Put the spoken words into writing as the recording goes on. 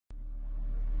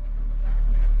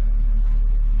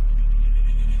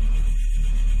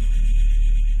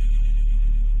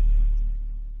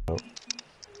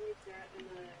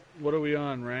What are we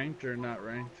on? Ranked or not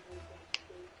ranked?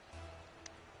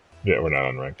 Yeah, we're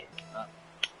not unranked.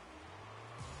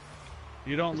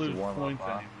 You don't lose points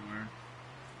anymore.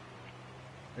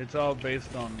 It's all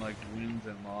based on like wins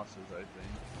and losses, I think.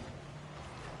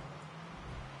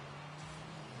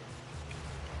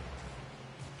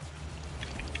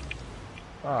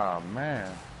 Oh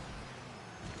man.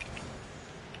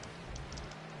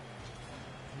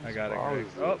 I got it, Greg.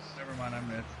 Oh, never mind, I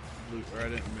missed. Blue, or I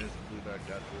didn't miss. Blue dot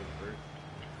got to it first.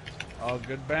 Oh,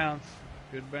 good bounce.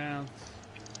 Good bounce.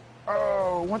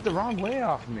 Oh, it went the wrong way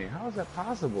off me. How is that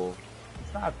possible?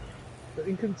 It's not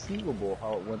inconceivable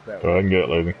how it went that way. I can get it,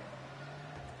 Lazy.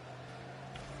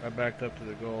 I backed up to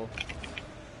the goal.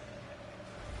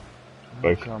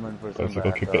 I'm coming for some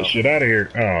Bicycle, kick that backup. shit out of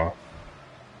here. Oh.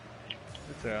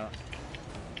 It's out.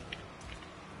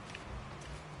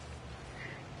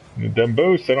 Need them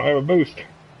boosts. I don't have a boost.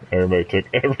 Everybody took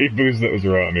every boost that was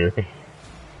around here.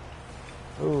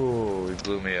 Ooh, he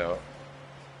blew me out.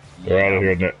 They're out of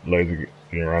here, net Lazy.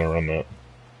 You're around that.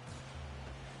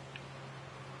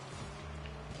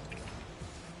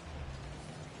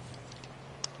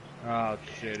 Oh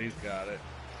shit, he's got it.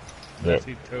 Yep.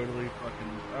 He totally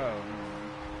fucking. Oh.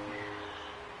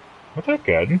 What's that,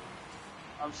 Gadden?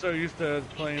 I'm so used to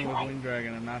playing with Wing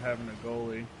Dragon and not having a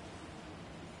goalie.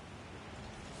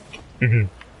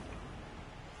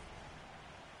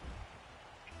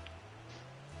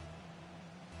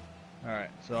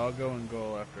 Alright, so I'll go in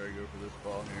goal after I go for this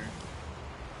ball here.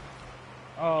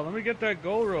 Oh, let me get that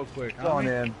goal real quick. Going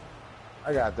in.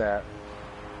 I got that.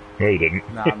 No, you didn't.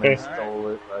 Notman stole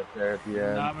it right there at the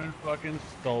end. Notman fucking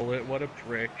stole it. What a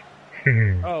prick.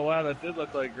 Oh, wow, that did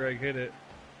look like Greg hit it.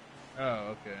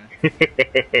 Oh,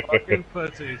 okay. Fucking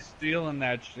pussy, stealing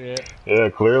that shit. Yeah,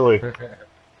 clearly.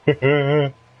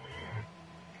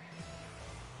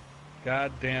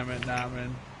 God damn it,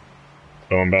 Notman.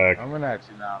 Going back. I'm gonna at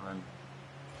you, Notman.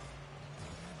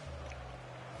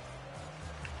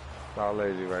 Saw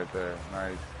Lazy right there.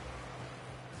 Nice.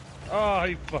 Oh,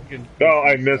 he fucking... Oh,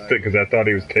 I missed it because I thought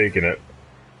he was taking it.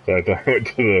 So I thought I went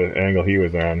to the angle he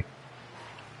was on.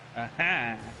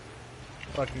 Aha.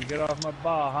 Fucking get off my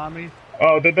ball, homie.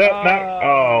 Oh, did that not?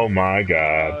 Oh my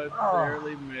god. Oh, it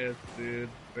barely missed, dude.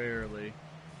 Barely.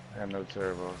 I have no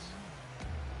turbos.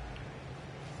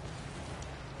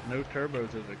 No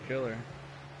turbos is a killer.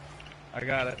 I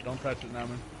got it. Don't touch it,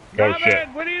 Notman. Oh shit.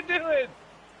 Notman, what are you doing?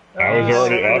 I was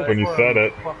already up when you said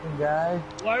it. Fucking guy.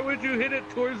 Why would you hit it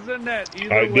towards the net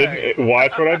either I way? didn't.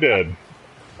 Watch what I did.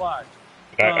 Watch.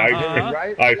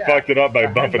 I fucked it up by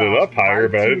bumping it up higher,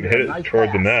 but I didn't hit it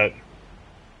toward the net.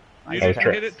 You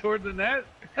didn't hit it toward the net?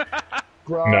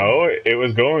 No, it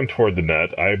was going toward the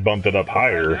net. I bumped it up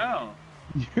higher. I know.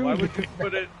 Why would you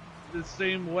put it the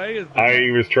same way as the I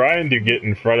net? was trying to get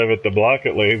in front of it to block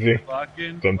it, Lazy.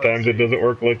 Fucking Sometimes it doesn't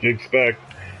work like you expect.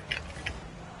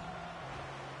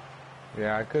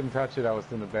 Yeah, I couldn't touch it. I was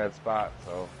in a bad spot,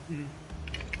 so.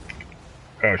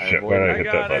 Oh shit, why did I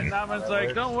hit that button? Notman's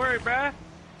like, don't worry, bruh.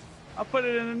 I'll put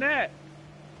it in the net.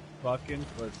 Fucking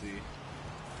pussy.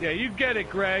 Yeah, you get it,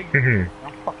 Greg. I'm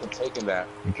fucking taking that.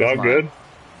 It's all good.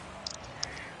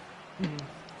 Let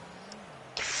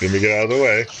me get out of the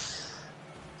way.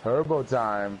 Turbo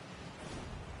time.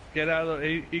 Get out of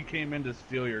the... He came in to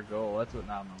steal your goal. That's what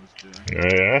Notman was doing.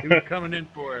 Oh yeah? He was coming in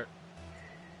for it.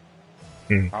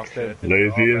 I'll say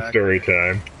Lazy and story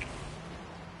time.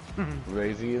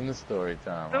 Lazy in the story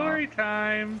time. Story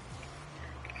time.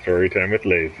 Story time with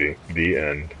Lazy. The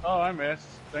end. Oh, I missed.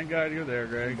 Thank God you're there,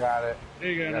 Greg. You got it.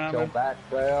 There you go, Got your Notman. back,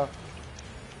 player.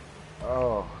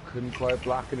 Oh, couldn't quite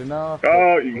block it enough.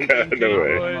 Oh, you got no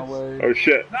way. Oh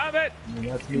shit. Notman!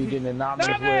 That's me getting in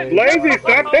Notman's way. Lazy,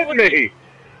 stop hitting me!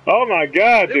 Oh my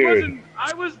god, It dude. wasn't...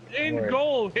 I was in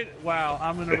goal. Wow,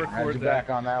 I'm gonna Had record your that. back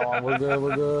on that one. We're good,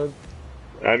 we're good.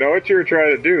 I know what you were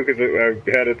trying to do because I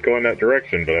had it going that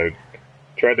direction, but I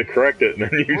tried to correct it and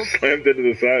then you slammed into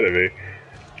the side of me.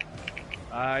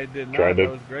 I did not. Tried to...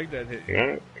 That was Greg that hit you.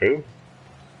 Alright, cool.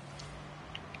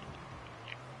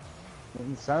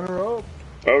 In center rope.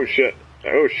 Oh shit.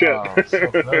 Oh shit. Oh, so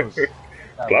close.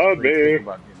 Cloud me.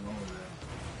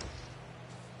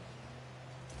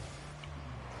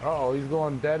 Oh, he's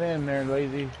going dead in there,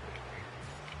 Lazy.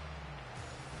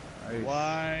 Nice.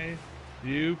 Why?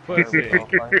 You pussy.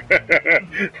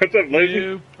 What's up, Lazy?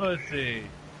 You pussy.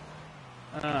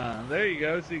 There you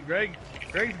go. See, Greg's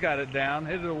got it down.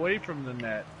 Hit it away from the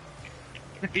net.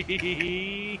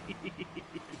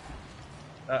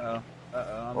 Uh-oh.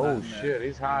 Uh-oh. Oh, shit.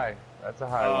 He's high. That's a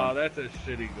high one. Oh, that's a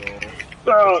shitty goal.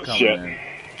 Oh, shit.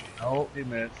 Oh, he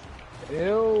missed.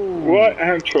 Ew. What?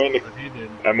 I'm trying to. He did.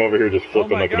 I'm over here just Oh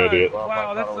flipping my like an god! idiot. Well, I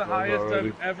Wow, thought that's it the was over highest already.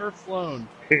 I've ever flown.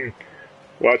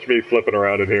 Watch me flipping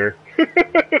around in here.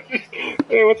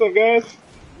 Hey, what's up, guys?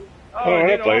 Oh, Oh, it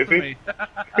hit that's off of lazy. me.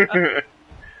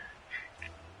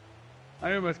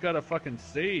 I almost got a fucking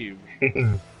save.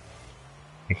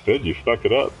 Instead, you fucked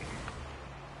it up.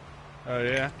 Oh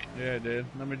yeah, yeah, I did.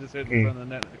 Let me just hit in front of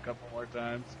the net a couple more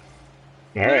times.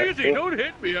 All right. Lazy, Cool. don't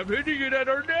hit me! I'm hitting it at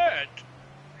our net.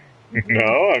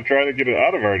 No, I'm trying to get it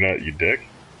out of our net, you dick.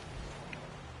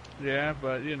 Yeah,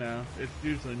 but you know, it's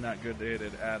usually not good to hit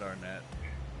it at our net.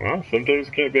 Well, sometimes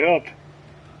it can't be helped.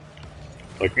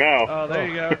 Like now. Oh, there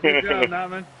you go. Good job,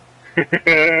 Notman.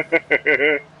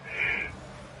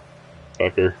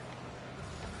 Fucker.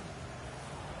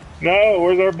 No,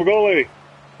 where's our goalie?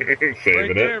 Saving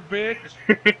Right there, bitch.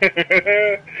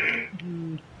 it.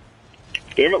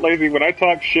 Damn it, Lazy. When I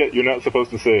talk shit, you're not supposed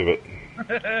to save it.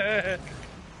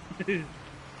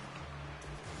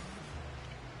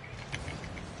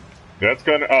 That's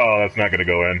gonna. Oh, that's not gonna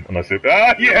go in unless it.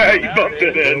 Ah, yeah, you bumped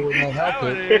it in. Now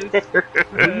it is.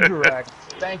 Redirect.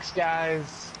 Thanks,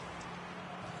 guys.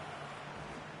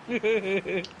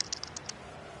 There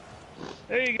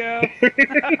you go.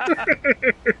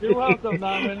 You're welcome,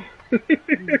 Notman.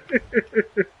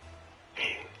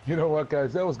 You know what,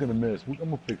 guys? That was gonna miss. I'm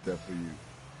gonna pick that for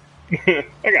you.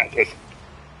 I got this.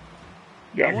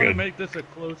 Yeah, I I'm want to good. make this a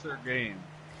closer game.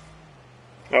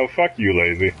 Oh, fuck you,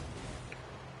 Lazy.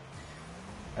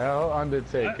 Hell,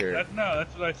 Undertaker. No,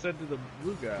 that's what I said to the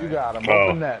blue guy. You got him. Oh.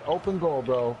 Open net. Open goal,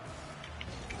 bro.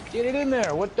 Get it in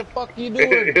there. What the fuck you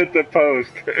doing? Hit the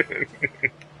post.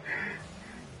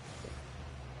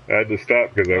 I had to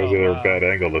stop because I was at a bad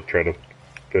angle to try to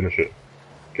finish it.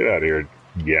 Get out of here,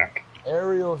 yak.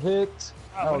 Aerial hit.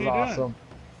 Oh, That what was are you awesome.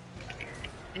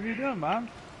 What are you doing, Mom?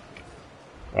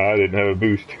 I didn't have a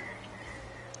boost.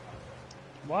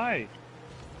 Why?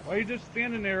 Why are you just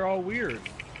standing there all weird?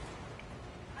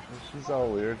 She's all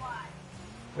weird.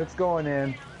 It's going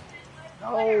in.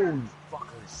 Oh,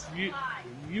 fuckers.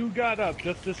 You got up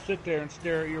just to sit there and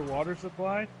stare at your water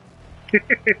supply?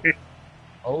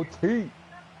 OT.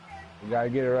 We gotta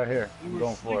get it right here. You I'm were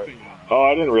going for it. sleeping. Oh,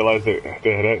 I didn't realize that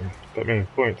they had that many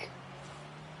points.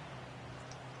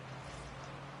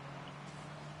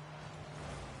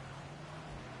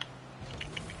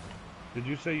 Did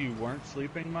you say you weren't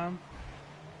sleeping, Mom?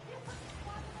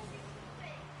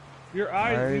 Your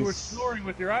eyes, you were Nice. snoring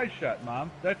with your eyes shut,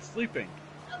 Mom. That's sleeping.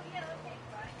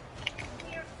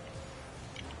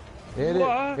 Hit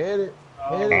What? it. Hit it.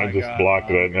 Oh Hit my I just God,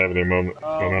 blocked it. Mom. I didn't have any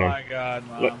Oh momentum. my God,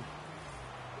 Mom. Let-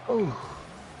 Ooh.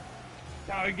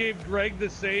 I gave Greg the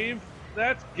save?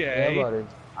 That's Yeah, gay. buddy.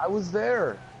 I was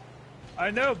there. I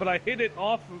know, but I hit it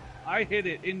I hit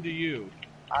it into you.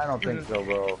 I don't think so,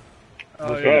 bro. Oh,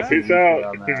 Looks yeah? like Peace you out.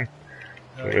 on that.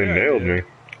 Oh, They yeah, nailed dude.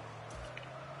 me.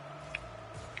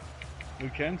 We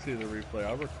can see the replay.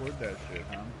 I'll record that shit,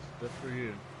 huh? Just for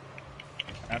you.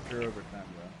 After overtime,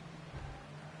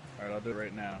 though. Alright, I'll do it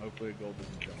right now. Hopefully a goal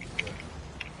doesn't come this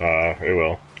way. It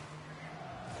will.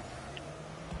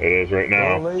 It is right Go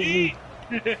now. lazy.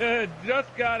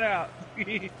 Just got out.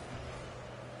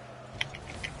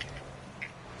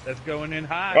 That's going in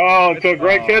hot. Oh, until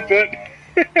Greg hits it.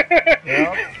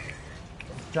 Yep.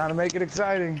 Trying to make it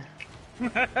exciting.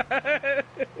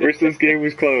 Wish this game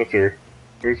was closer.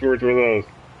 Whose words were those?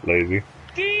 Lazy.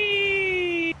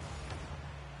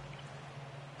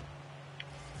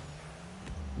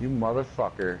 You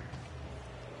motherfucker.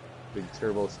 Big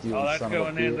turbo steel Oh, that's son going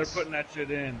of a in. They're bitch. putting that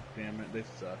shit in. Damn it, they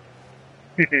suck.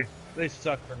 They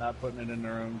suck for not putting it in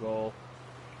their own goal.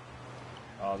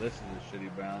 Oh, this is a shitty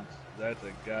bounce. That's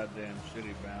a goddamn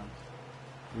shitty bounce.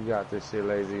 You got this shit,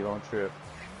 lazy. Don't trip.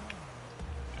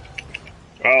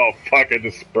 Oh, fuck. I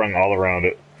just sprung all around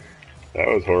it. That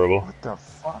was horrible. What the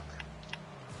fuck?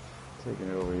 Taking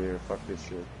it over here. Fuck this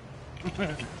shit.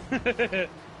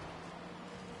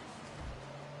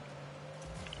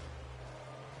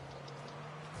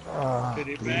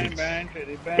 Chitty bang bang,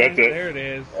 chitty bang. That's it. There it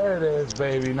is. There it is,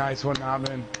 baby. Nice one,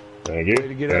 Notman. Thank you. Way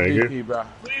to get Thank MVP, you. bro.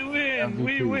 We win,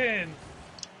 we MVP. win.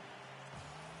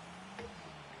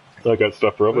 I got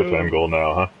stuff for overtime Boom. goal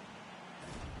now, huh?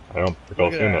 I don't recall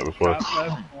Look at seeing that before. Top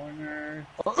left corner.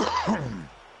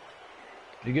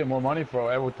 You get more money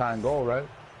for every time goal, right?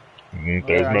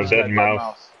 There's Yeah, I my just dead got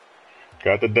mouse.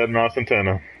 Got the dead mouse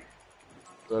antenna.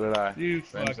 So did I. You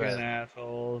Same fucking thing.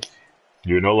 assholes.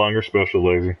 You're no longer special,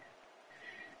 Lazy.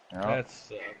 Yep. That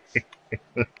sucks.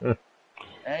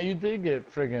 And you did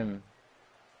get friggin'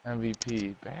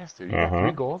 MVP. Bastard. You got Uh-huh.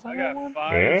 3 goals on I that got one?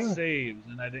 5 Yeah. saves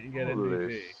and I didn't get Holy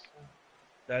MVP. sh-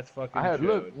 That's fucking I had,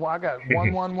 look, showed. well, I got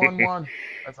 1, 1, 1, 1.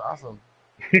 That's awesome.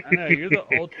 I know, you're the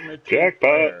ultimate team Jackpot.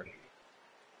 player.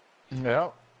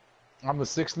 Yep. I'm the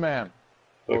sixth man.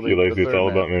 Fuck Well, you, the Lacey. It's third all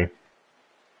man. about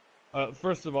me.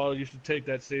 First of all, you should take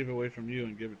that save away from you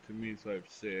and give it to me, so I have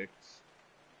 6.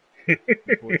 Yeah,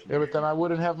 Unfortunately. but then I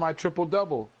wouldn't have my triple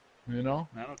double. You know?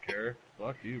 I don't care.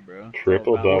 Fuck you, bro. It's all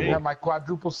Triple about I double. wouldn't me. have my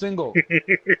quadruple single.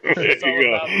 It's There all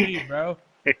you about go. me, bro.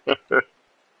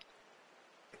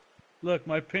 Look,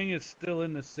 my ping is still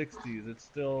in the 60s. It's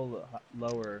still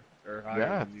lower or higher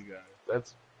Yeah, than you guys.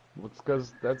 that's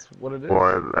because that's what it is.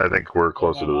 Well, I think we're Well,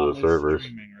 closer my to mom the is servers.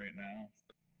 streaming right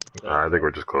now. I think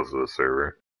we're just close to the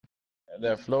server.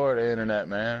 That Florida internet,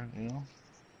 man. You know,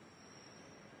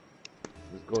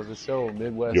 just goes to show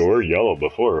Midwest. You were yellow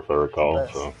before, if I recall,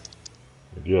 Best. so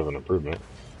you do have an improvement.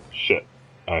 Shit,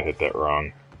 I hit that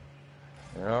wrong.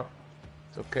 Yeah,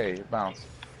 it's okay. It bounced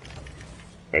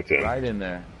That's it. right in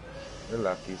there. You're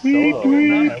lucky. Beep, Solo, beep.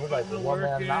 man. It was like the Putting the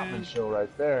one-man work Notman in. show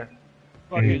right there.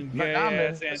 Fucking gay Notman,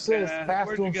 ass assist, antenna. pass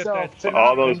Where'd to you get himself. that To shit?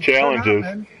 All those Notman, challenges. To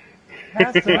Notman,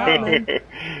 pass to Wow. Notman.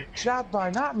 Shot by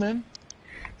Notman.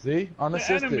 See, The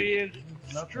unassisted. enemy is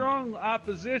strong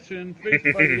opposition faced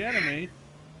by the enemy.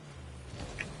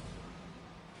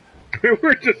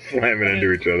 We're just slamming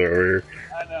into each other over here.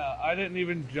 I know. I didn't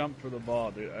even jump for the ball,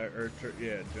 dude.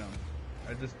 Yeah, jump.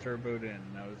 I just turboed in,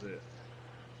 and that was it.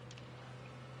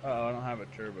 Uh-oh, I don't have a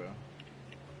turbo.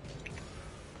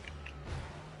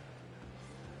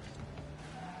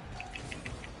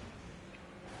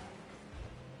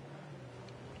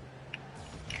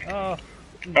 Oh.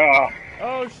 Ah,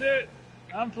 Oh, shit.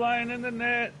 I'm flying in the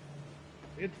net.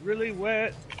 It's really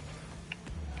wet.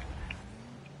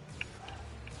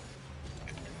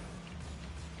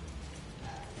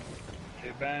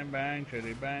 Chitty bang bang,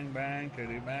 chitty bang bang,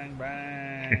 chitty bang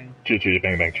bang. chitty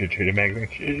bang bang, chitty bang bang,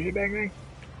 chitty bang bang.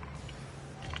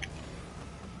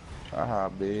 Haha,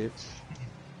 bitch.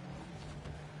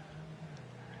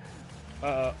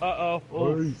 Uh-oh.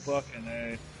 Oh, Nice. fucking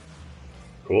A.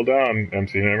 Cool down,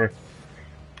 MC Hammer.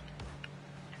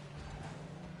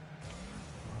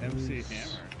 MC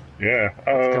Hammer. Yeah.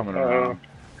 It's coming around.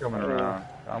 Coming around.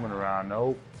 Coming around.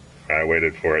 Nope. I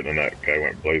waited for it, and then that guy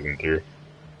went blazing through.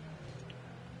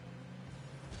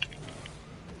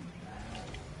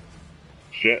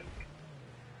 Shit.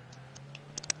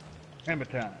 Hammer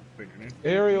time.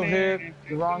 Aerial hit,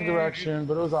 the wrong direction,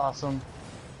 but it was awesome.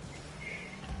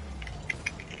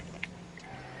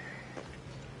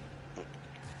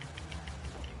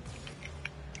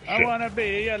 I wanna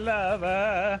be a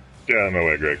lover. Get out of my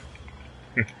way, Greg.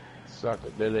 Suck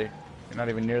it, Billy. You're not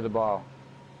even near the ball.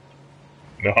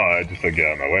 No, I just said get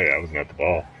out of my way. I wasn't at the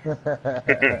ball.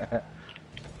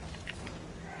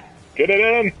 Get it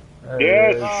in! There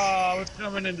Yes! it is. Oh, I was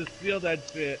coming in to steal that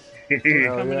shit. Hell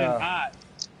Coming yeah. in hot.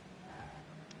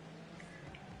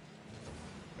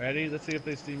 Ready? Let's see if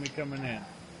they see me coming in.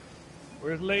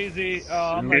 Where's Lazy?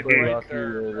 Oh, I'm like Super right lucky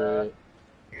there, with bruh.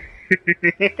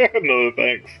 it. No,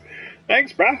 thanks.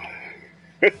 Thanks, bro.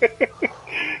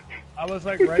 I was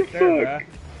like right there, Fuck. bruh.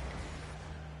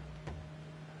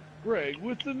 Greg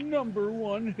with the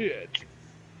 #1 hit.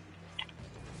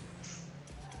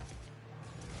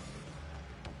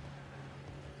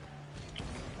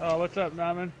 Oh, what's up,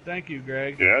 Notman? Thank you,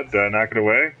 Greg. Yeah, did I knock it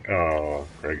away? Oh,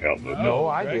 Greg helped it. No,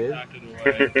 I Greg did. knocked it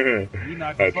away. You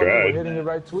knocked I it Fucking tried. hitting it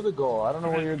right to the goal. I don't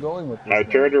know where you're going with this. I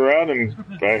thing. turned around and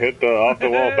I hit the off the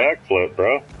wall backflip,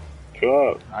 bro. Chill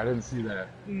out. I didn't see that.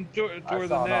 Toward I the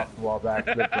saw an net. off the wall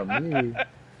backflip from me.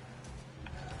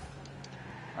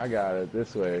 I got it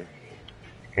this way.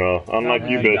 Well, unlike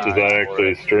you And bitches, died I for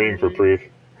actually it. stream for proof.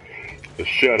 So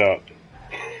shut up.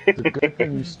 It's a good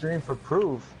thing you stream for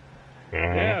proof.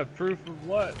 Yeah, proof of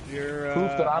what? Your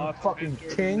Proof that I'm off fucking toward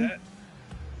the king?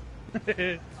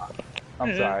 net?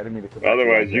 I'm sorry, I didn't mean to come back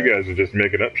Otherwise, like you that. guys are just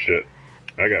making up shit.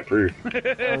 I got proof. Oh,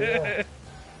 yeah.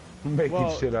 Making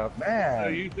Well, shit up. So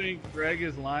Man. you think Greg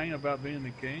is lying about being the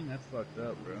king? That's fucked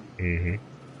up, bro. Mm-hmm.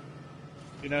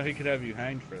 You know, he could have you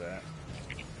hanged for that.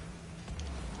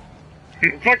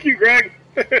 Fuck you, Greg!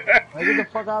 Hey, get the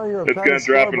fuck out of here. I'm It's trying gonna to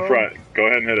drop score, in bro. front. Go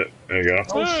ahead and hit it. There you go.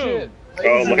 Oh, shit.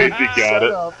 Oh, Lazy got Shut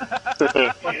it. up,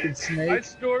 fucking I snake.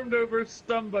 stormed over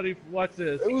somebody. Watch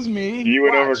this. It was me. You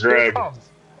went over Watch, here Greg. it comes.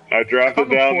 I dropped it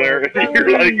Coming down for there, it. and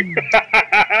you're like...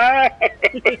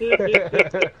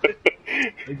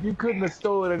 Like, you couldn't have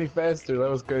stolen any faster. That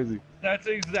was crazy. That's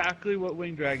exactly what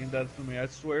Wing Dragon does to me. I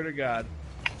swear to God.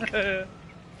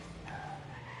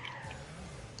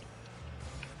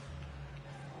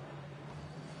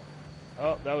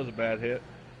 Oh, that was a bad hit.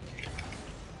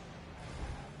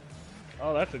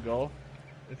 Oh, that's a goal.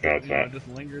 It's, No, it's you know, not. it just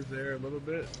lingers there a little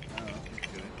bit. Oh, just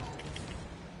kidding.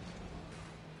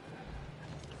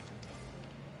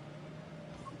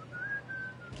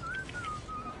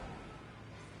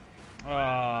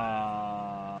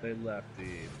 a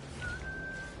lefty.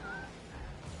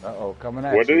 Uh-oh, coming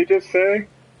at What you. did he just say?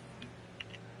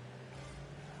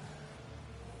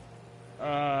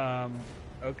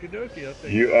 Okie dokie, I'll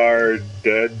take You it. are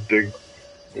dead to...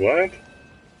 What?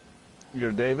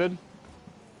 You're David?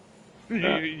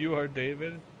 You are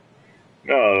David?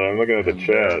 No, I'm looking at the And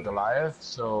they're chat. Goliath,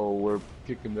 so we're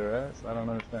kicking their ass? I don't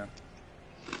understand.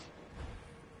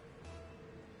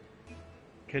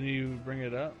 Can you bring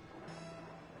it up?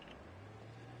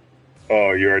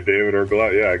 Oh, you are David or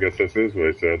Goliath? Yeah, I guess that's his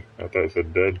what he said. I thought it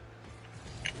said dead.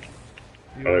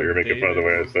 I thought you were making fun of the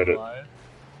way I said it.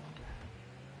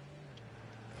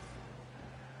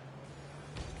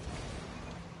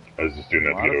 I was just doing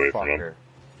that to get away from him.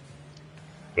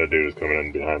 That dude was coming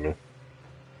in behind me.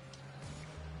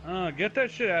 Oh, get that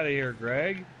shit out of here,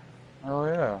 Greg. Oh,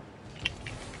 yeah.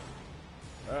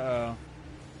 Uh-oh.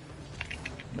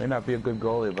 May not be a good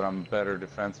goalie, but I'm a better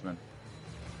defenseman.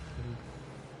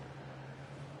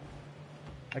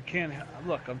 I can't...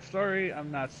 Look, I'm sorry. I'm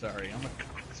not sorry. I'm a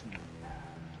coxman.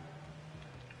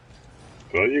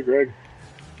 It's all you, Greg.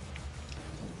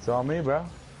 It's all me, bro.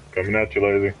 Coming at you,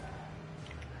 lazy.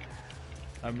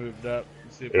 I moved up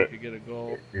to see if I could get a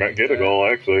goal. Might get a goal,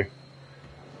 actually.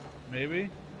 Maybe?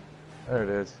 There it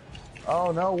is. Oh,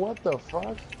 no, what the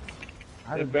fuck?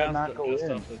 How did that not go just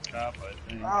in? off the top, I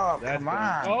think. Oh, come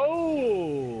on.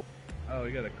 Oh! Oh,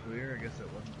 we got a clear? I guess it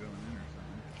wasn't going in or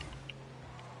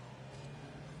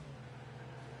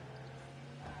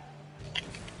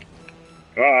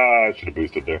something. Ah, I should have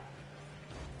boosted there.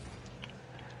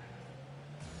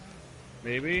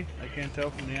 Maybe? I can't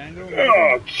tell from the angle?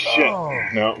 Oh, shit. Oh.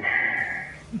 No.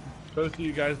 Both of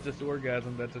you guys just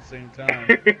orgasmed at the same time.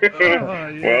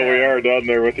 Well, we are down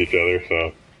there with each other,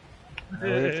 so.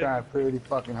 We're trying pretty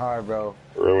fucking hard, bro.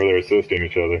 We're over there assisting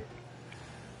each other.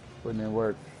 Putting in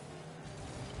work.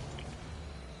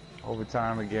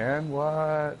 Overtime again?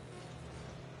 What?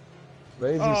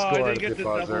 Lazy scored at the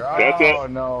buzzer. That's oh,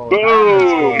 it. no.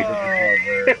 Boom!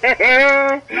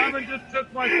 Simon just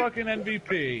took my fucking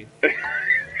MVP.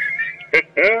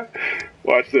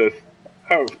 Watch this.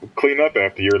 I'll clean up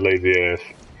after your lazy ass.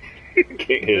 Can't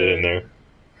hit it in there.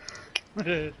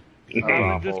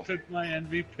 Simon just took my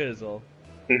MVP pizzle.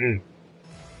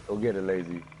 Go get it,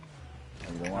 lazy.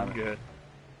 I'm good.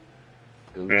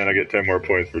 Man, I get 10 more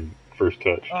points for first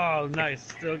touch. Oh, nice.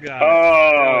 Still got it.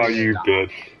 Oh, you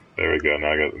bitch. There we go.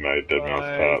 Now I got my dead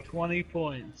mouse top. 20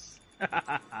 points.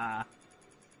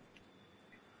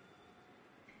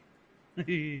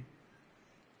 They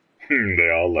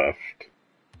all left.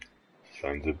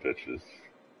 Sons of bitches.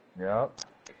 Yep.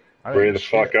 Ready the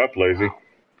fuck up, lazy.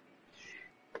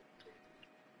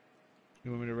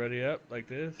 You want me to ready up like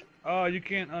this? Oh, you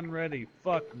can't unready.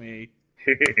 Fuck me.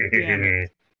 Damn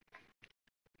it.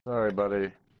 Sorry,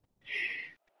 buddy.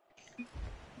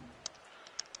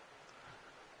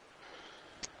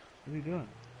 What are you doing?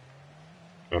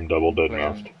 I'm double dead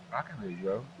moused. Rocket League,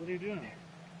 bro. What are you doing?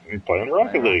 I'm playing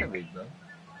Rocket League. Bro.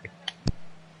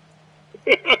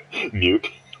 Mute.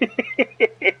 And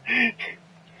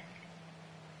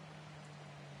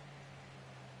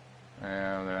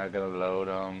they're not gonna load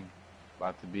them.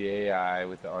 About to be AI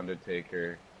with the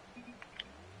Undertaker.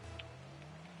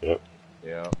 Yep.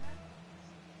 Yep.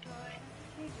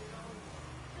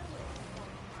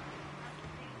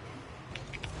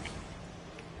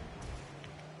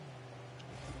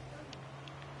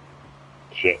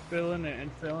 Shit. Filling it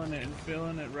and filling it and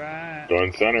filling it right.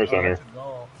 Going center, center.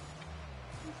 Oh,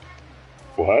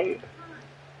 What?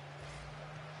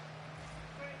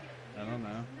 I don't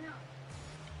know.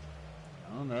 I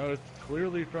don't know. It's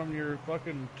clearly from your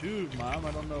fucking tube, Mom.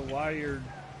 I don't know why you're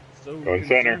so Going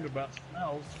concerned center. about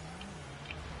smells.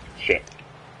 Shit.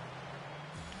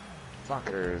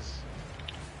 Fuckers.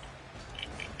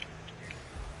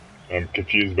 I'm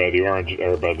confused by the orange,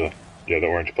 or by the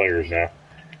orange players now.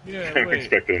 Yeah, I'm wait.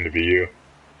 expecting them to be you.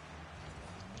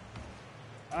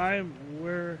 I'm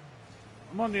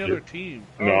on the other team.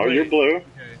 No, wait. you're blue. Okay.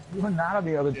 You're not on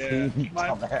the other Yeah. team, you My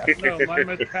dumbass.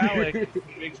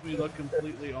 metallic makes me look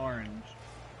completely orange.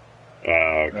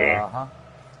 Okay. Uh-huh.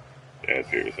 Yeah, I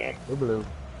see what you're saying. We're blue.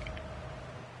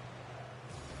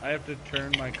 I have to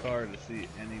turn my car to see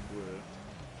any blue.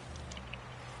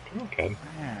 Okay.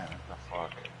 Man, what the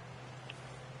fuck?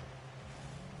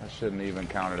 That shouldn't even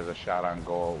counted as a shot on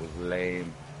goal. It was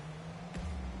lame.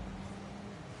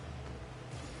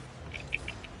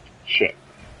 Shit.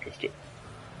 Missed it.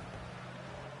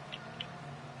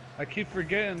 I keep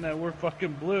forgetting that we're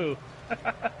fucking blue.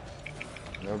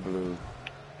 They're blue.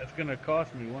 That's gonna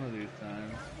cost me one of these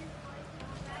times.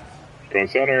 Going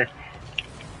center.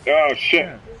 Oh, shit.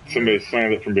 Yeah. Somebody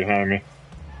slammed it from behind me.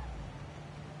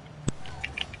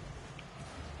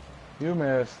 You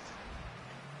missed.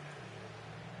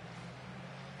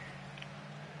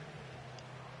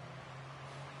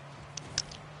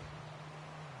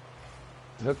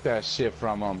 Took that shit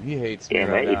from him. He hates me Damn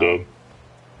right right you now. did.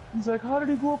 He's like, how did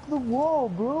he go up the wall,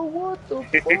 bro? What the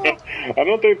fuck? I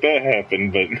don't think that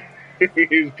happened, but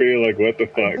he was pretty like, what the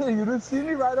I fuck? did. You didn't see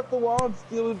me right up the wall and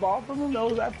steal the ball from him? That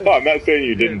was epic. Well, I'm not saying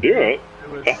you Yeah, didn't do dude. it. It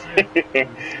was sick. It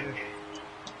was sick.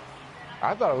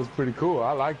 I thought it was pretty cool.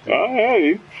 I liked it. Oh, yeah,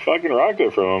 you fucking rocked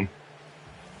it from him.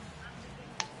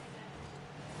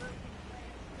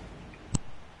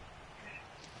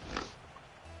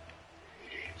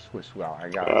 Swish, well, I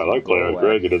got I some like playing with goal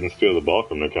Greg. He doesn't steal the ball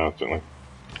from me constantly.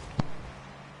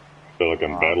 I feel like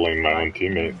I'm battling my own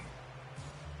teammate.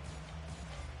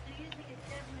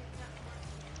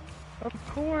 Of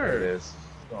There it course. is.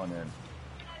 It's going in.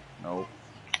 Nope.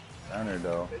 Center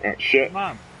though. Oh, shit.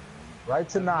 Mom, Right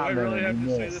to do I Notman really have and to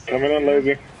you say missed. this? Coming in,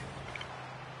 again?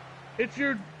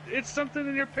 lazy. It's something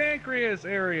in your pancreas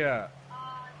area.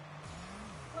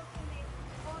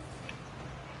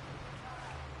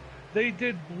 They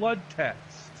did blood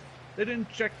tests. They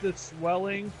didn't check the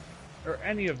swelling or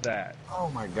any of that. Oh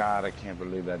my god, I can't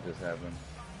believe that just happened.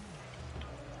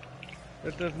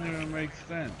 That doesn't even make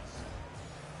sense.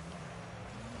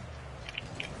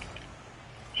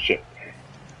 Shit.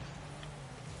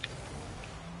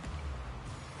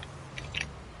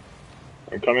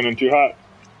 I'm coming in too hot.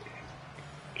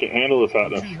 Can't handle this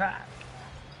hotness. Too hot.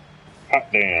 Hot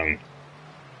damn.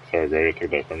 Sorry, Greg, I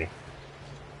took that from you.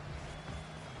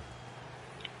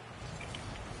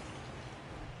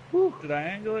 Whew, did I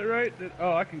angle it right?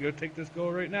 Oh, I can go take this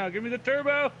goal right now. Give me the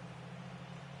turbo.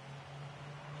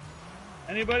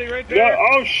 Anybody right there? Yeah,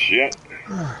 oh shit.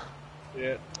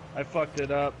 Yeah, I fucked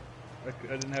it up. I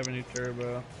didn't have any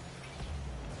turbo.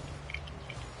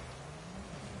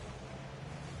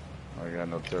 I got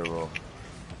no turbo.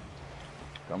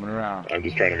 Coming around. I'm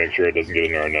just trying to make sure it doesn't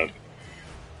get in our net.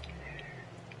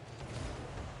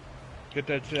 Get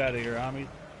that shit out of here, Ami.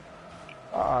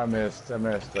 Oh, I missed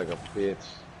like a bitch.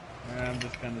 And I'm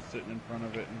just kind of sitting in front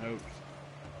of it in hopes.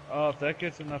 Oh, if that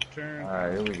gets enough turn.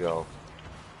 Alright, here we go.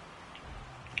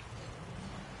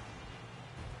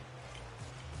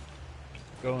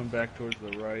 Going back towards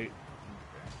the right.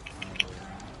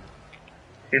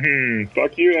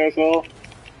 Fuck you, asshole.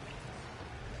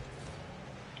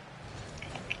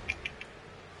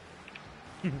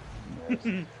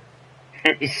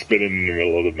 I'm just spinning in the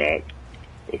middle of the map.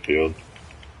 The field.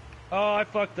 Oh, I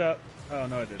fucked up. Oh,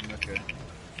 no, I didn't. Okay.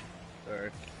 Sorry.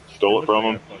 Stole it from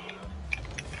him.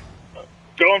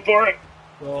 Going for it.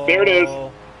 Oh, There it is.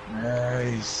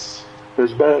 Nice.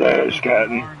 There's badass,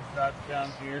 Cotton. Orange dots down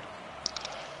here.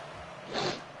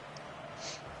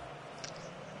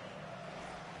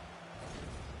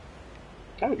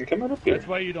 Cotton, come on up here. That's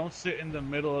why you don't sit in the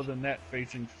middle of the net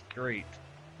facing straight.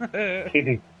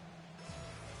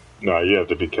 No, you have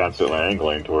to be constantly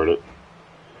angling toward it.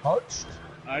 Touched.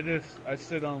 I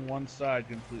sit on one side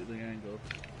completely angled.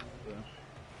 So.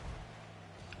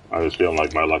 I was feeling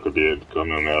like my luck would be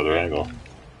coming on the other angle. I'm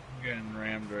getting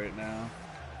rammed right now.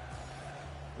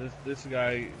 This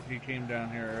guy, he came down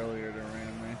here earlier to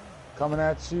ram me. Coming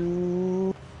at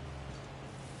you.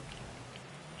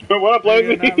 What up, Hey,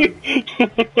 Lazy?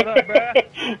 what up, bruh?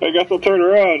 I guess I'll turn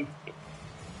around.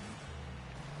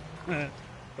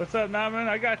 What's up, Notman?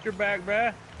 I got your back,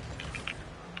 bruh.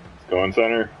 Going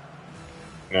center.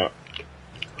 No.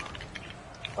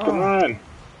 Come on.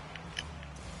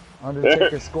 Undertaker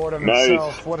There. scored on Nice.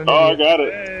 himself. What an Oh, I idiot. got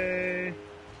it. Hey.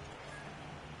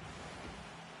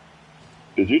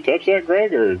 Did you touch that,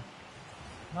 Greg, or?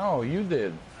 No, you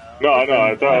did. No, I know.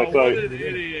 I Oh, saw what you. an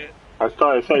idiot. I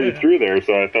saw you through there,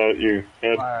 so I thought you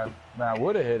had. I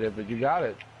would have hit it, but you got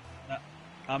it.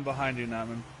 I'm behind you,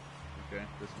 Notman. Okay,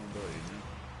 this one will easy.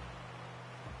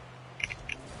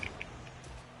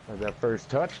 Like that first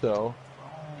touch, though.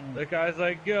 That guy's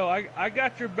like, yo, I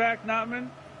got your back, Notman.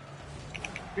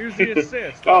 Here's the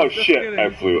assist. Oh, just shit, kidding. I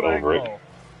It's a flew flag over it. goal.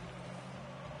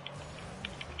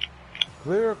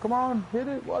 Clear, come on, hit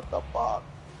it. What the fuck?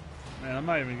 Man, I'm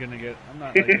not even gonna get. I'm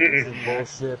not like this is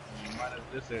Bullshit. minus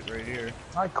this it right here.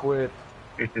 I quit.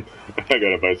 I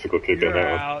got a bicycle kick on You're that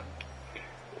one. out.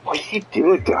 What are you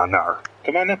doing down there?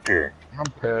 Come on up here. I'm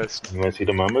pissed. You want to see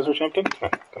the mamas or something? Come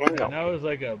on Man, down. that was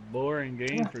like a boring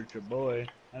game for your boy.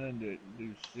 I didn't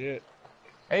do shit.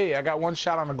 Hey, I got one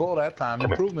shot on the goal that time. Come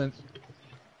here. Improvements.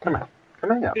 Come on.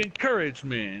 Come on down.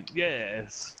 Encouragement,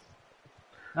 yes.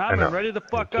 Now I know. I'm ready to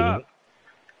fuck Okay. up.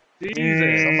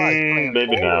 Jesus. Somebody's playing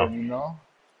maybe now. forward, you know?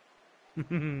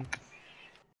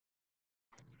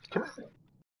 Come on.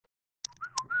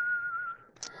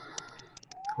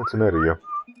 What's the matter, you?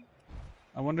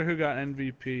 I wonder who got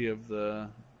MVP of the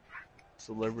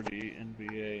Celebrity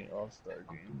NBA All-Star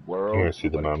game. World. I'm gonna see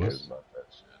the Nobody mamas. cares about that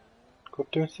shit. Go up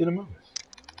there and see the mamas.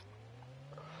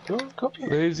 Go on, go up here.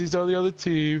 Lazy's on the other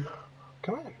team.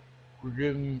 Come on. We're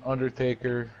getting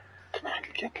Undertaker. Come on,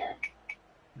 get there.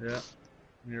 Yeah,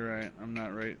 you're right. I'm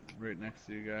not right next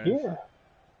to you guys. Yeah.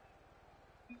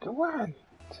 Go on.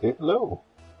 Say it low.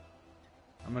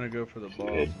 I'm gonna go for the ball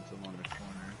Good. since I'm on the corner.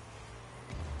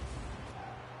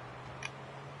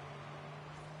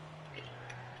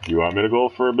 You want me to go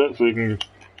for a bit so you can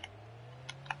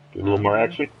get a little more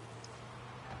action?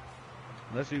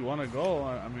 Unless you want a goal,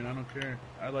 I mean, I don't care.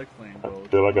 I like playing I goals.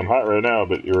 feel like I'm hot right now,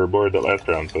 but you were bored that last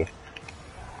round, so.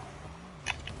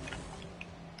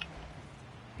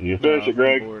 You finish it,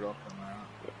 Greg. Bored, I'll come out.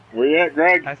 Where you at,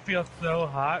 Greg? I feel so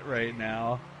hot right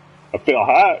now. I feel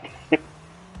hot.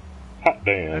 Hot I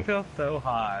damn. feel so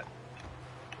hot.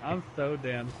 I'm so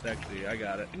damn sexy. I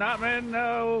got it. Notman,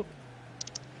 no!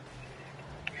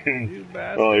 You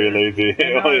bastard. Oh, you're lazy. And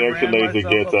now Oh, I you're extra ran lazy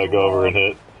myself gets up I the go over wall.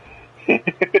 and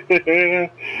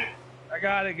hit. I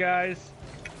got it, guys.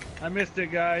 I missed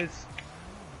it, guys.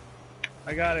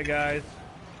 I got it, guys.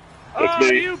 That's Oh,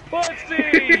 me. you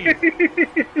pussy!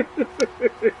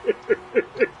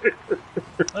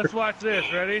 Let's watch this.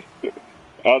 Ready? I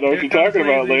don't know what Here you're talking comes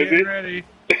about, Lazy. lazy. Get ready.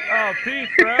 Oh, peace,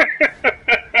 bro.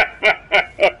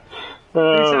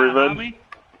 Oh, Peace out, revenge. homie.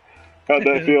 How'd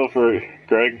that feel for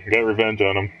Greg? Got revenge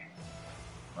on him.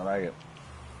 I like it.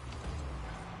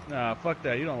 Nah, fuck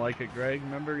that. You don't like it, Greg.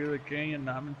 Remember you're the king and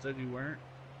Notman said you weren't?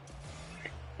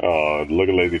 Oh, look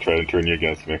at lazy trying to turn you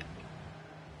against me.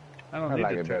 I don't I need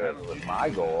like to it turn better on with you. my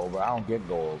goal, but I don't get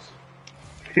goals.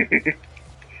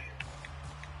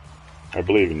 I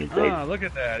believe in you, Greg. Oh, look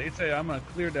at that. He'd say, I'm going to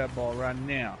clear that ball right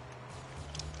now.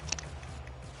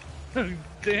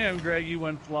 Damn, Greg, you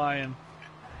went flying.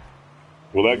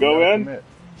 Will that go gotta in? commit.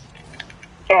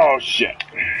 Oh, shit.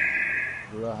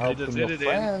 With the help just from hit your it in.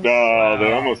 friends. Oh, they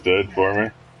Wow. almost did for me.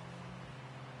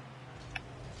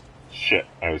 Shit,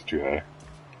 I was too high.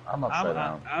 I'm upside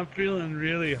down. I'm feeling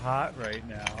really hot right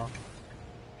now.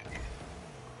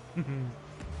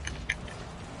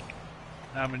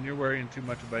 I mean, you're worrying too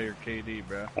much about your KD,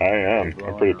 bro. I am.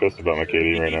 I'm pretty pissed about my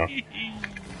KD right now.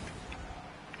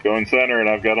 Going center, and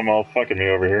I've got them all fucking me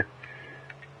over here.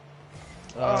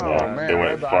 Oh, Yeah, man, they right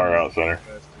went behind far me. out center.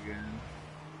 Best again.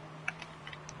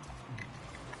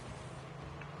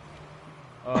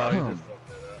 Oh, he just fucked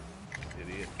that up.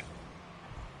 Idiot.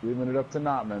 Leaving it up to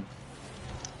Notman.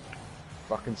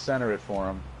 Fucking center it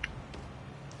for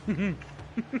him.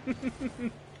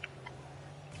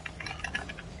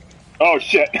 Oh,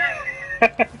 shit.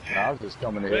 I was just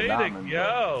coming to hit Way to Notman.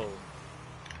 go.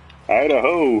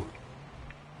 Idaho.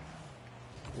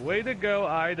 Way to go,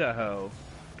 Idaho.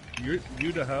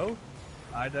 Idaho?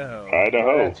 Idaho.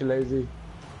 Idaho. At you, lazy.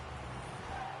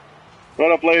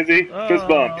 What up, lazy? Fist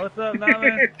bump. What's up,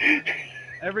 Notman?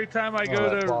 Every time I go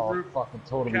that to ball fucking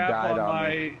totally cap died on on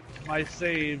me. my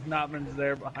save, Notman's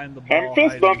there behind the ball. I'm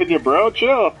fist bumping you, bro.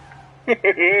 Chill.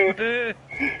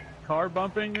 Car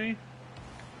bumping me?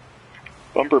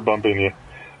 Bumper bumping you.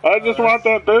 I just want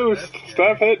that boost.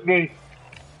 Stop hitting me.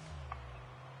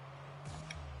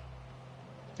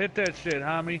 Hit that shit,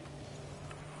 homie.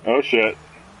 Oh, shit.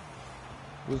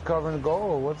 Who's covering the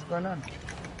goal? What's going on?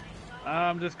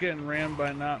 I'm just getting rammed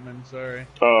by Notman, sorry.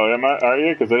 Oh, am I? Are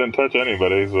you? Because I didn't touch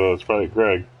anybody, so it's probably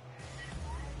Greg.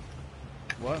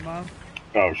 What, Mom?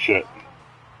 Oh, shit.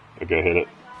 I think I hit it.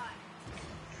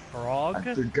 Frog?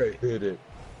 I think I hit it.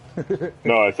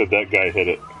 No, I said that guy hit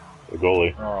it. The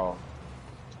goalie. Oh.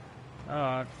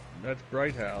 That's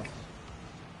Bright House.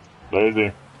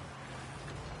 Lazy.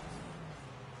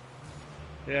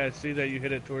 Yeah, I see that you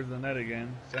hit it towards the net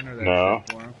again. Center that No.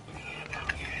 shit for him.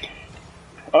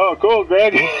 Oh, cool,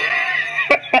 Greg.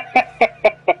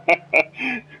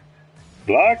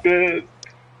 Blocked it.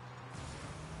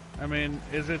 I mean,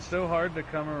 is it so hard to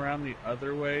come around the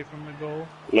other way from the goal?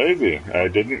 Lazy. I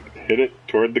didn't hit it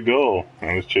toward the goal.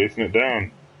 I was chasing it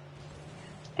down.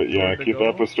 But, you know, Toward the keep goal?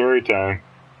 up with story time.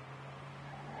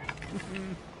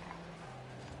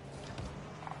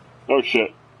 Oh,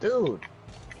 shit. Dude.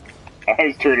 I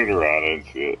was turning around. I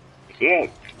didn't see it.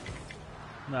 Shit.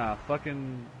 Nah,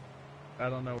 fucking... I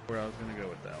don't know where I was gonna go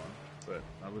with that one, but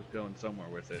I was going somewhere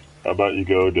with it. How about you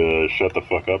go to shut the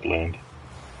fuck up land?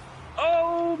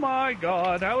 Oh my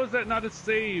god, how is that not a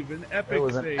save? An epic It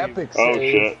was an save. epic Oh,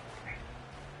 save. shit.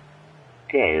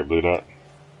 Get out of here, Blue Dot.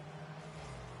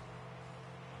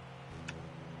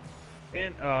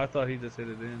 And, oh, I thought he just hit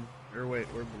it in. Or wait,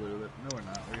 we're blue. No, we're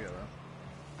not. We're yellow.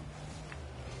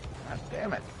 God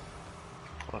damn it.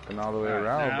 Fucking all the way Alright,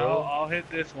 around, now bro. I'll hit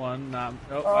this one. Nope,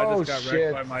 I Oh, just got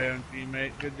shit. wrecked by my own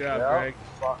teammate. Good job, Yep. Greg.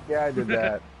 Fuck yeah, I did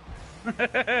that.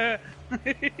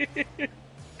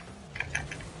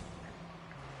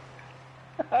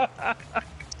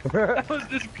 I was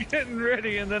just getting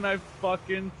ready and then I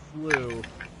fucking flew.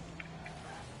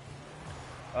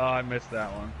 Oh, I missed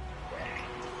that one.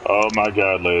 Oh my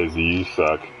god, Lazy, you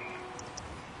suck.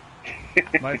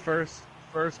 My first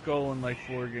goal in like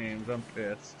 4 games. I'm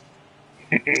pissed.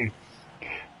 Look at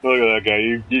that guy.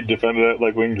 You defended that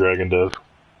like Wing Dragon does.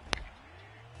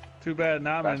 Too bad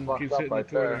Notman fucked keeps up hitting right it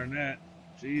toward there. our net.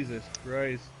 Jesus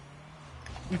Christ.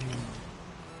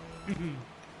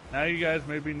 Now you guys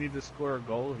maybe need to score a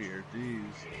goal here. Jeez.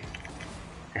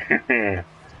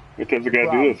 What time's the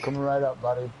guy do this? Coming right up,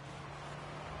 buddy.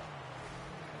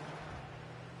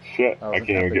 Shit, That I was can't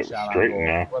an even epic get shot on straight goal.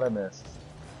 now. What I missed.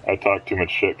 I talk too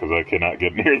much shit because I cannot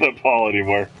get near the ball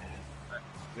anymore.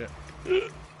 Yeah.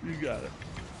 You got it.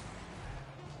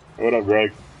 What up,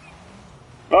 Greg?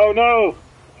 Oh no!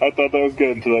 I thought that was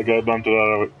good until that guy bumped it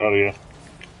out of you.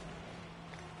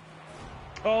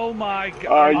 Oh my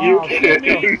god. Are you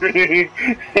kidding kidding me?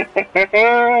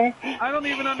 I don't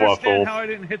even understand how I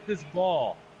didn't hit this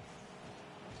ball.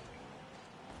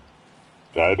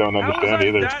 I don't How was understand I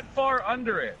either. that far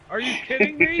under it? Are you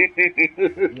kidding me?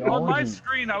 On my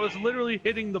screen, I was literally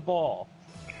hitting the ball.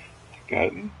 Got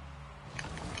it.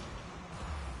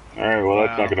 Alright, well,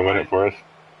 that's not going to win it for us.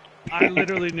 I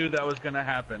literally knew that was going to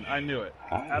happen. I knew it.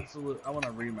 Absolutely. I want a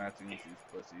rematch against these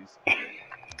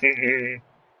pussies.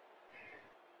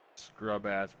 Scrub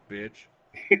ass bitch.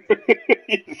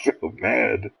 He's so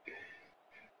mad.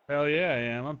 Hell yeah, I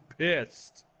am. I'm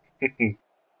pissed.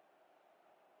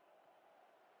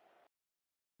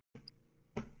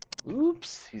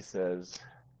 Oops, he says.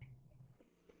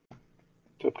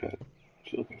 What's up, cat?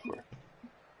 What you looking for?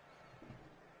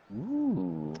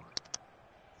 Ooh.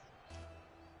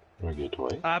 You want to get a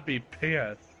toy? I'd be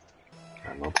pissed.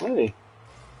 I'm going to play.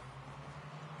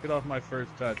 Get off my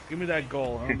first touch. Give me that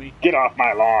goal, homie. Get off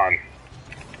my lawn!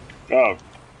 Oh,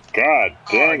 god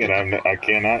dang it, I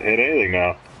cannot hit anything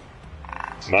now.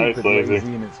 Nice, Lazy.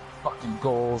 And his fucking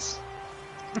goals.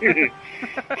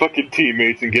 Fucking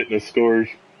teammates and getting the scores.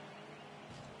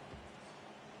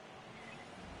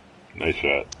 Nice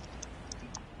shot.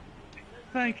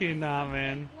 Thank you,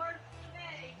 man.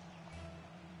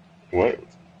 What?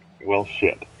 Well,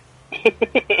 shit.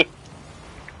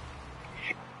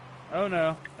 Oh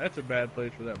no, that's a bad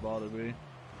place for that ball to be.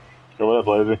 So what up,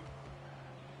 Lazy?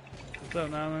 What's up,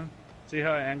 man? See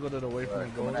how I angled it away from the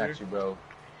goal there? At you, bro.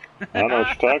 I don't know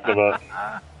what you're talking about.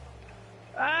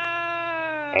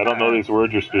 I don't know these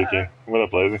words you're speaking. What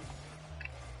up, Lazy?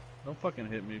 Don't fucking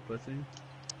hit me, pussy.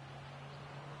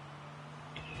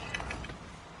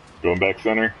 Going back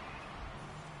center.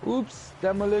 Oops,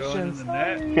 Going demolition. in the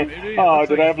net, maybe? Oh,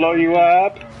 did I blow you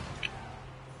up?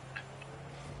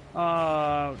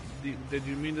 Did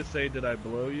you mean to say, did I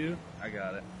blow you? I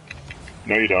got it.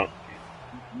 No, you don't.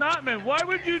 Notman, why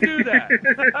would you do that?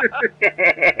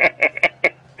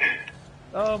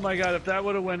 Oh my god, if that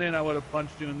would have went in, I would have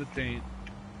punched you in the taint.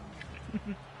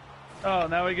 Oh,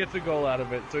 now he gets a goal out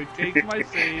of it. So he takes my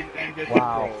save and gets a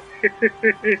goal.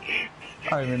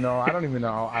 I don't even know. I don't even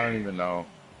know.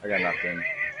 I got nothing.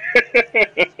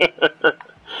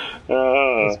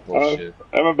 That's bullshit.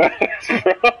 I'm a badass,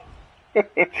 bro.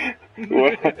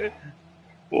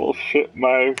 Well, shit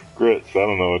my grits. I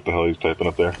don't know what the hell he's typing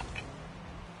up there.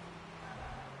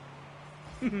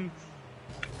 I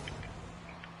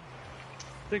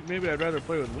think maybe I'd rather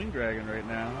play with Wing Dragon right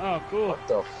now. Oh, cool. What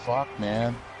the fuck,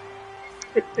 man?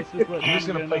 I'm just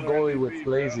gonna play goalie with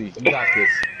Lazy. You got this.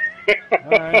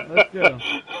 Alright, let's go.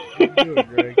 Let's do it,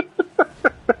 Greg.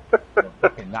 The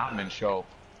fucking Notman show.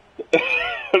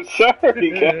 I'm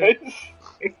sorry, guys.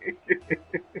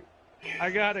 I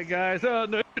got it, guys. Oh,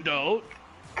 no, you don't.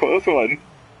 Close one.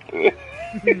 You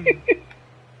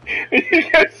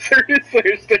guys seriously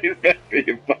are staying happy,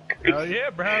 you fuckers. Oh, yeah,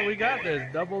 bro. We got this.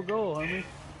 Double goal, homie.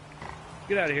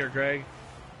 Get out of here, Greg.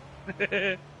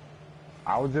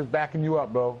 I was just backing you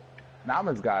up, bro.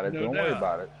 Notman's got it. No Don't doubt. worry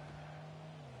about it.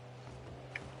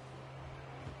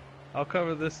 I'll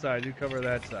cover this side. You cover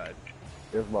that side.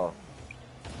 Here's ball.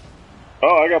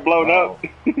 Oh, I got blown up.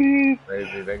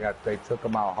 Lazy, they took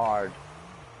him out hard.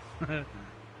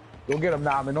 Go get him,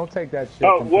 Notman. Don't take that shit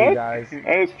from what? you guys.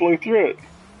 I just flew through it.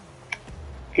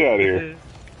 Get out of here.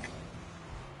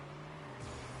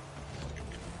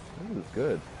 This is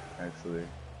good, actually.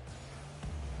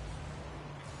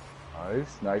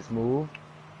 Nice move.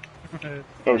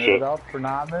 Oh shit. It up for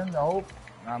Notman. Nope.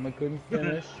 Notman couldn't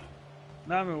finish.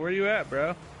 Notman, where you at,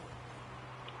 bro?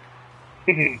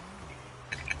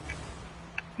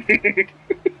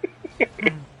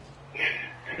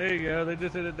 There you go. They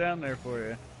just hit it down there for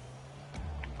you.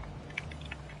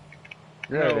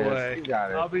 There it No is. way. You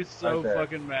got it. I'll be so Right there.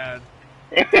 fucking mad.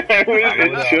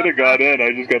 It should have got in.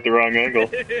 I just got the wrong angle.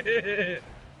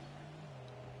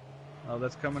 Oh,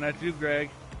 that's coming at you, Greg.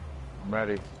 I'm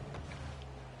ready.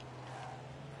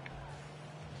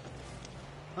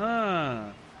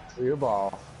 Your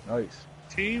ball. Nice.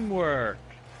 Teamwork.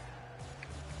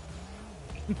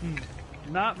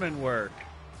 Notman work.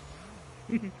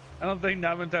 I don't think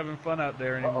Notman's having fun out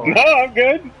there anymore. No, I'm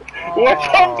good. What's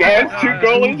up, guys? Two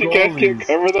goalies? You guys can't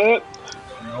cover that?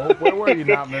 Nope. Where were you,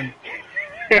 Notman?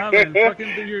 Notman,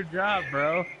 fucking do your job,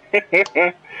 bro.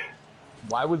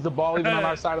 Why was the ball even on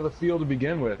our side of the field to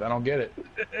begin with? I don't get it.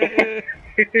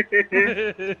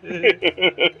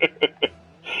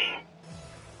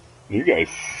 You guys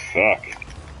suck.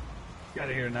 Get out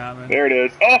of here, Notman. There it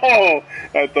is. Oh!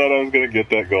 I thought I was going to get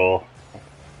that goal.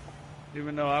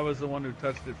 Even though I was the one who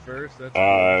touched it first. That's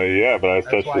Yeah, but I was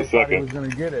That's touched why I the thought he second. was going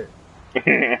to get it.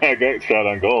 I got shot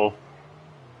on goal.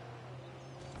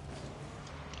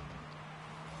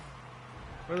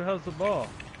 Where the hell's the ball?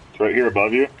 It's right here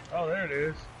above you. Oh, there it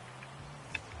is.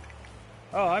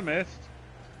 Oh, I missed.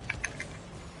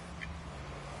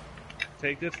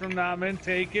 Take this from Notman.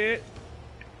 Take it.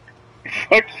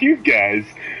 Fuck you guys.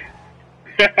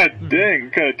 God dang,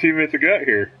 what kind of teammates I got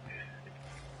here?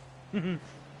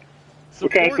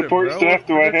 What kind of support bro. staff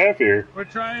do I have here? We're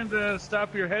trying to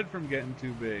stop your head from getting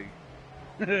too big.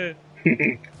 I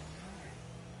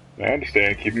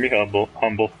understand, keeping me humble.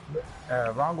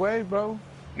 Wrong way, bro.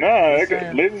 No, Just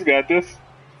saying. Lazy's got this.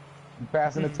 You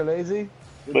passing it to Lazy?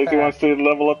 Good Lazy pass. wants to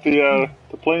level up the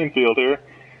playing field here.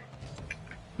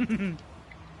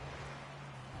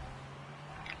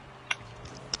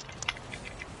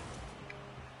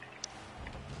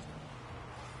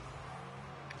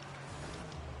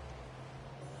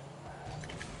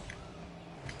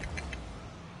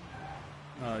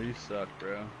 Oh, you suck,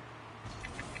 bro.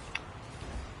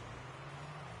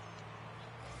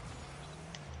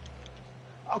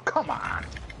 Oh, come on.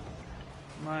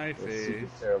 My That's a face. super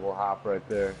terrible hop right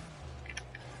there.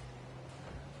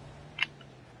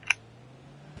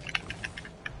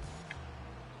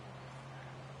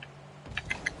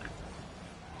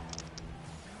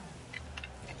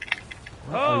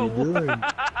 What are you doing?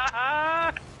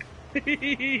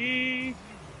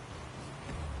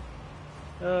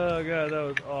 Oh god, that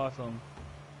was awesome.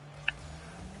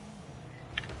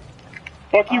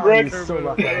 Fuck you, Oh, Greg. you're so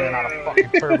lucky I ran out of fucking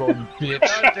turbo, you bitch.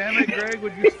 God damn it, Greg,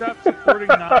 would you stop supporting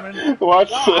Notman? Watch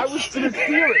No, I was this. gonna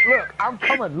steal it. Look, I'm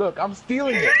coming. Look, I'm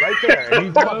stealing it right there. And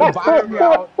he fucking boxed me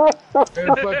out and fucking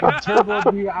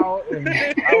turboed me out, and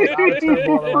I was out of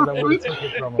turbo, otherwise I would have took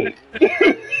it from him.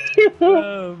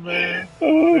 Oh man.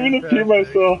 Oh, I'm gonna pee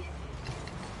myself.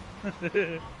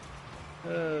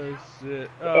 Oh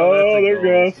shit. Oh, that's a there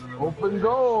goal, goes. son of a Open bitch.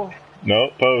 goal. No,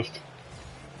 post.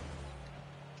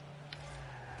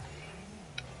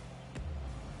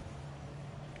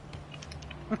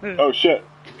 Oh shit.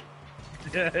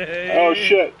 Oh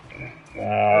shit.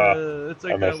 It's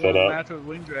like I that messed that one up. match with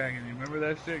Wing Dragon. You remember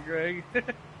that shit, Greg?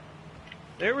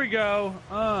 There we go.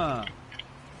 Oh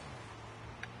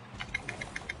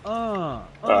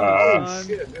Son.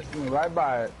 shit, this went right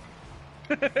by it.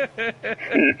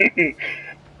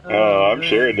 Oh, I'm man.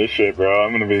 sharing this shit, bro.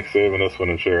 I'm gonna be saving this one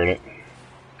and sharing it.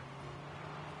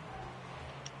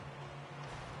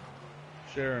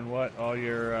 Sharing what? All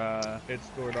your hits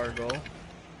toward our goal?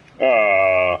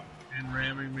 And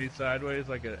ramming me sideways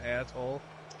like an asshole?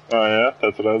 Oh yeah,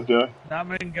 that's what I was doing.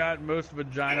 Notman got most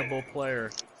vaginable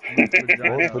player.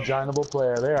 Most vaginable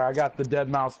player. There, I got the dead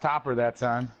mouse topper that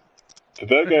time. Did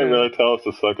that guy really tell us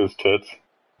to suck his tits?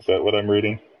 Is that what I'm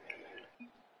reading?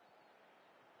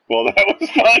 Well, that was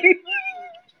fun.